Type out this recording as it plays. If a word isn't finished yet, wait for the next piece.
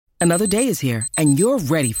Another day is here, and you're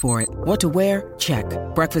ready for it. What to wear? Check.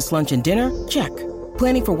 Breakfast, lunch, and dinner? Check.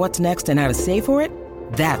 Planning for what's next and how to save for it?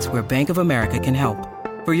 That's where Bank of America can help.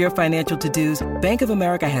 For your financial to-dos, Bank of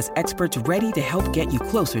America has experts ready to help get you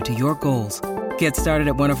closer to your goals. Get started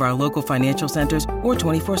at one of our local financial centers or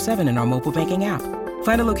 24/7 in our mobile banking app.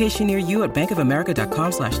 Find a location near you at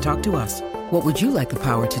bankofamerica.com/talktous. What would you like the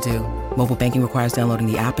power to do? Mobile banking requires downloading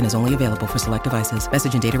the app and is only available for select devices.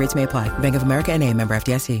 Message and data rates may apply. Bank of America N.A., member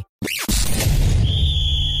FDIC.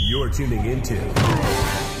 You're tuning into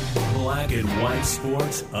Black and White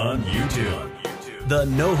Sports on YouTube. The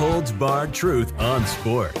no-holds-barred truth on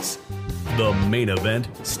sports. The main event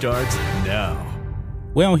starts now.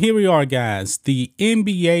 Well, here we are, guys. The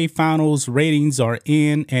NBA Finals ratings are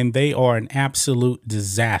in, and they are an absolute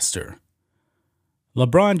disaster.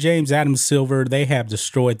 LeBron James, Adam Silver, they have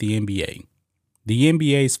destroyed the NBA. The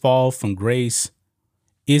NBA's fall from grace,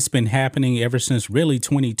 it's been happening ever since really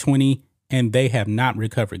 2020, and they have not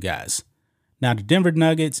recovered, guys. Now, the Denver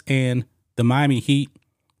Nuggets and the Miami Heat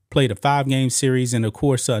played a 5-game series, and of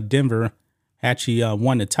course, Denver actually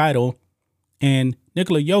won the title. And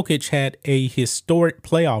Nikola Jokic had a historic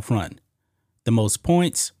playoff run. The most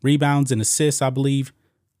points, rebounds, and assists, I believe,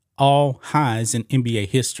 all highs in NBA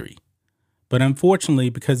history. But unfortunately,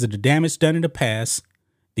 because of the damage done in the past,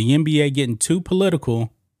 the NBA getting too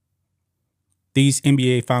political, these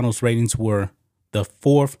NBA Finals ratings were the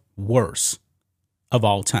 4th worst of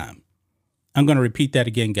all time. I'm going to repeat that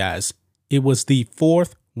again, guys. It was the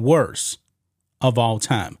 4th worst of all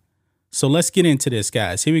time. So let's get into this,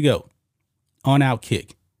 guys. Here we go. On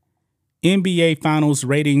Outkick. NBA Finals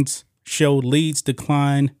ratings show leads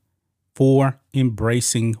decline for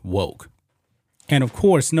embracing woke. And of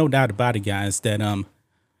course, no doubt about it, guys, that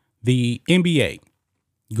the NBA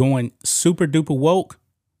going super duper woke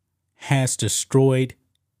has destroyed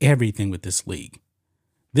everything with this league.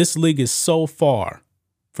 This league is so far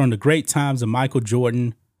from the great times of Michael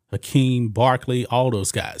Jordan, Hakeem, Barkley, all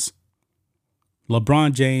those guys.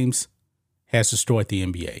 LeBron James has destroyed the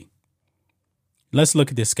NBA. Let's look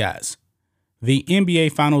at this, guys. The NBA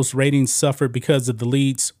Finals ratings suffered because of the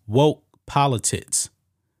league's woke politics.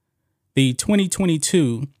 The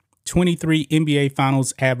 2022-23 NBA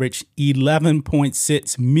Finals averaged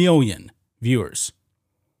 11.6 million viewers,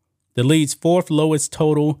 the league's 4th lowest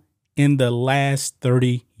total in the last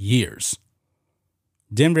 30 years.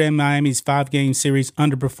 Denver and Miami's 5-game series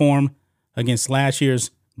underperformed against last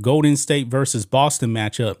year's Golden State versus Boston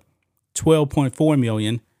matchup, 12.4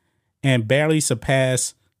 million, and barely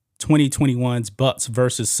surpassed 2021's Bucks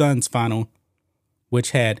versus Suns final,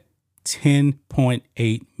 which had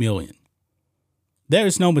 10.8 million. There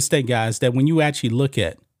is no mistake, guys, that when you actually look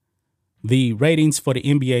at the ratings for the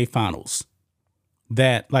NBA Finals,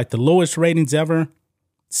 that like the lowest ratings ever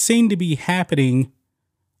seem to be happening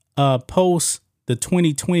post the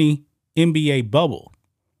 2020 NBA bubble,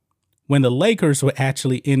 when the Lakers were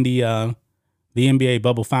actually in the NBA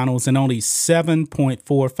bubble finals and only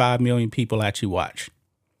 7.45 million people actually watch.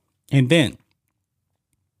 And then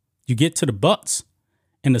you get to the Bucks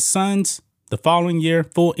and the Suns the following year,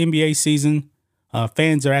 full NBA season,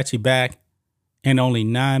 fans are actually back and only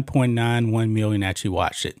 9.91 million actually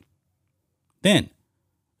watched it. Then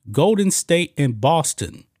Golden State and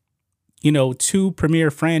Boston, two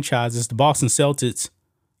premier franchises, the Boston Celtics,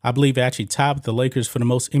 I believe actually tied with the Lakers for the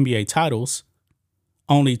most NBA titles,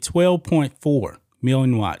 only 12.4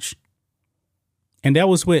 million watch. And that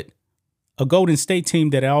was with a Golden State team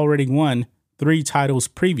that had already won 3 titles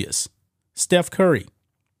previous, Steph Curry,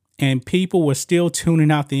 and people were still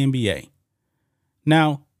tuning out the NBA.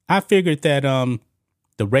 Now, I figured that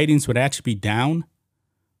the ratings would actually be down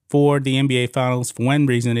for the NBA Finals. For one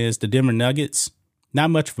reason is the Denver Nuggets,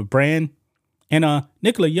 not much of a brand. And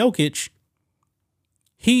Nikola Jokic,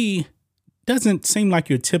 he doesn't seem like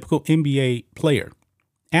your typical NBA player.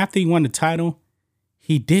 After he won the title,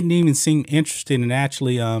 he didn't even seem interested in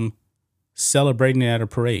actually celebrating at a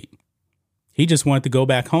parade. He just wanted to go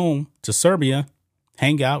back home to Serbia,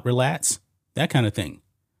 hang out, relax, that kind of thing.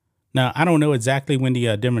 Now, I don't know exactly when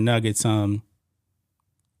the Denver Nuggets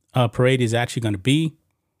parade is actually going to be.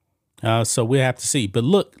 So we'll have to see. But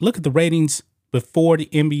look at the ratings before the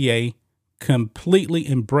NBA completely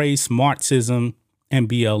embraced Marxism and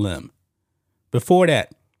BLM. Before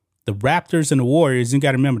that, the Raptors and the Warriors, you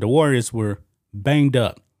got to remember, the Warriors were banged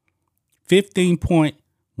up.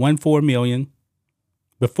 15.14 million.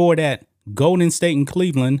 Before that, Golden State and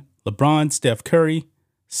Cleveland, LeBron, Steph Curry,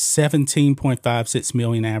 17.56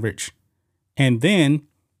 million average. And then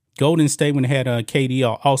Golden State, when they had KD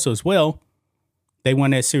also as well, they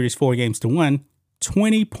won that series 4-1,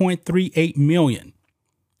 20.38 million.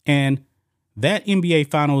 And that NBA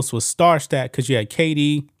Finals was star-stacked because you had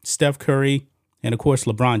KD, Steph Curry, and, of course,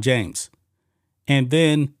 LeBron James. And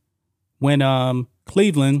then when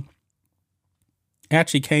Cleveland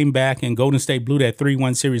actually came back and Golden State blew that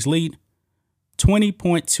 3-1 series lead,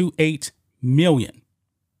 20.28 million.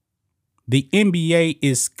 The NBA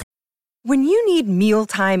is... When you need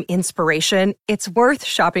mealtime inspiration, it's worth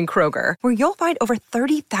shopping Kroger, where you'll find over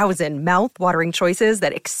 30,000 mouth-watering choices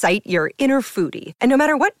that excite your inner foodie. And no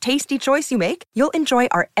matter what tasty choice you make, you'll enjoy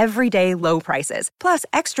our everyday low prices, plus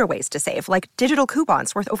extra ways to save, like digital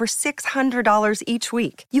coupons worth over $600 each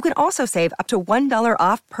week. You can also save up to $1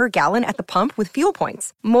 off per gallon at the pump with fuel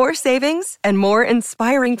points. More savings and more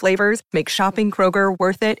inspiring flavors make shopping Kroger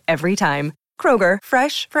worth it every time. Kroger,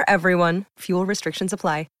 fresh for everyone. Fuel restrictions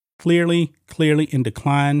apply. Clearly in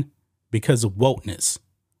decline because of wokeness.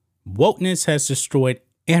 Wokeness has destroyed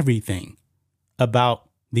everything about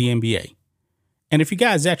the NBA. And if you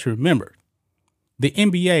guys actually remember, the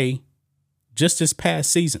NBA, just this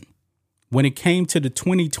past season, when it came to the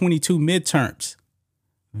 2022 midterms,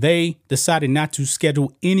 they decided not to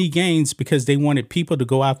schedule any games because they wanted people to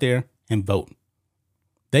go out there and vote.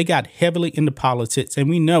 They got heavily into politics, and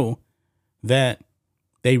we know that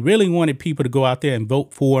they really wanted people to go out there and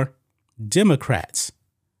vote for Democrats.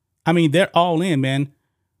 I mean, they're all in, man.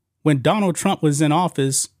 When Donald Trump was in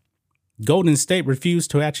office, Golden State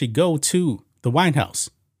refused to actually go to the White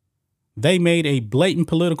House. They made a blatant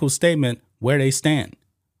political statement where they stand.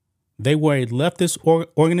 They were a leftist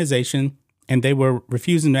organization, and they were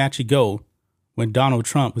refusing to actually go when Donald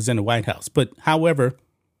Trump was in the White House. But however,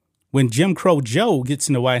 when Jim Crow Joe gets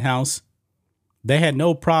in the White House, they had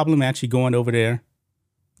no problem actually going over there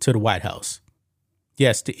to the White House.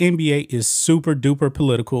 Yes, the NBA is super duper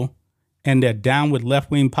political, and they're down with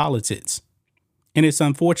left-wing politics. And it's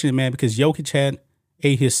unfortunate, man, because Jokic had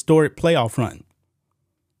a historic playoff run.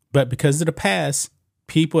 But because of the past,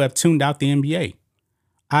 people have tuned out the NBA.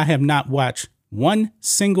 I have not watched one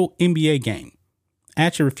single NBA game. I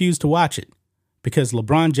actually refuse to watch it because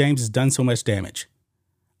LeBron James has done so much damage.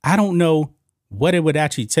 I don't know what it would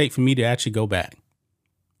actually take for me to actually go back.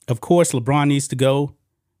 Of course, LeBron needs to go.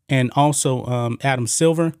 And also Adam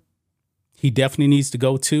Silver, he definitely needs to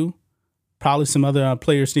go too. Probably some other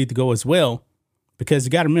players need to go as well. Because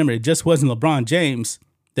you got to remember, it just wasn't LeBron James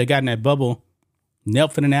that got in that bubble,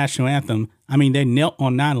 knelt for the national anthem. I mean, they knelt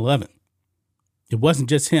on 9/11. It wasn't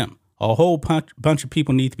just him. A whole bunch of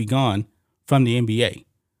people need to be gone from the NBA.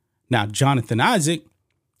 Now, Jonathan Isaac,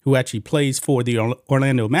 who actually plays for the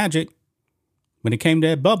Orlando Magic, when it came to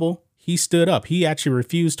that bubble, he stood up. He actually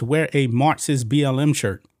refused to wear a Marxist BLM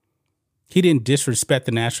shirt. He didn't disrespect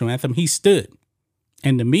the national anthem. He stood.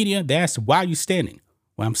 And the media, they asked, why are you standing?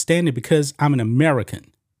 Well, I'm standing because I'm an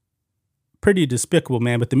American. Pretty despicable,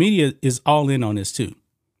 man. But the media is all in on this, too.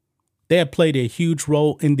 They have played a huge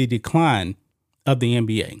role in the decline of the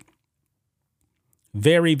NBA.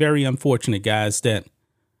 Very, very unfortunate, guys, that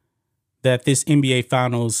this NBA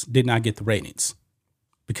Finals did not get the ratings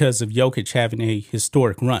because of Jokic having a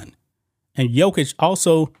historic run. And Jokic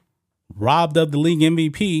also robbed of the league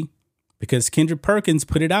MVP because Kendrick Perkins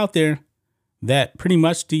put it out there that pretty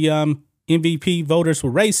much the MVP voters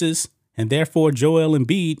were racist, and therefore Joel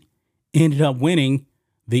Embiid ended up winning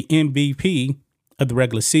the MVP of the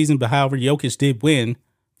regular season. But however, Jokic did win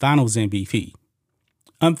Finals MVP.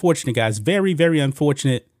 Unfortunate, guys. Very, very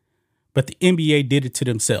unfortunate. But the NBA did it to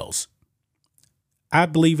themselves. I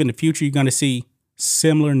believe in the future you're going to see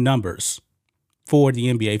similar numbers for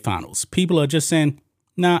the NBA Finals. People are just saying,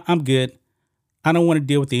 nah, I'm good. I don't want to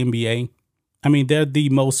deal with the NBA. I mean, they're the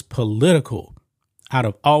most political out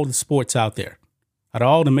of all the sports out there, out of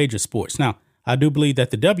all the major sports. Now, I do believe that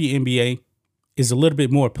the WNBA is a little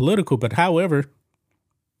bit more political, but however,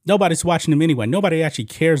 nobody's watching them anyway. Nobody actually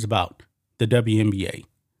cares about the WNBA.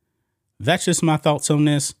 That's just my thoughts on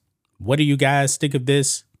this. What do you guys think of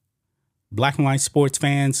this? Black and white sports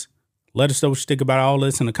fans, let us know what you think about all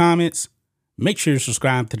this in the comments. Make sure you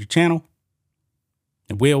subscribe to the channel,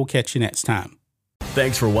 and we'll catch you next time.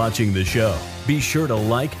 Thanks for watching the show. Be sure to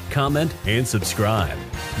like, comment, and subscribe.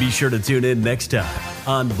 Be sure to tune in next time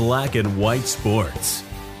on Black and White Sports.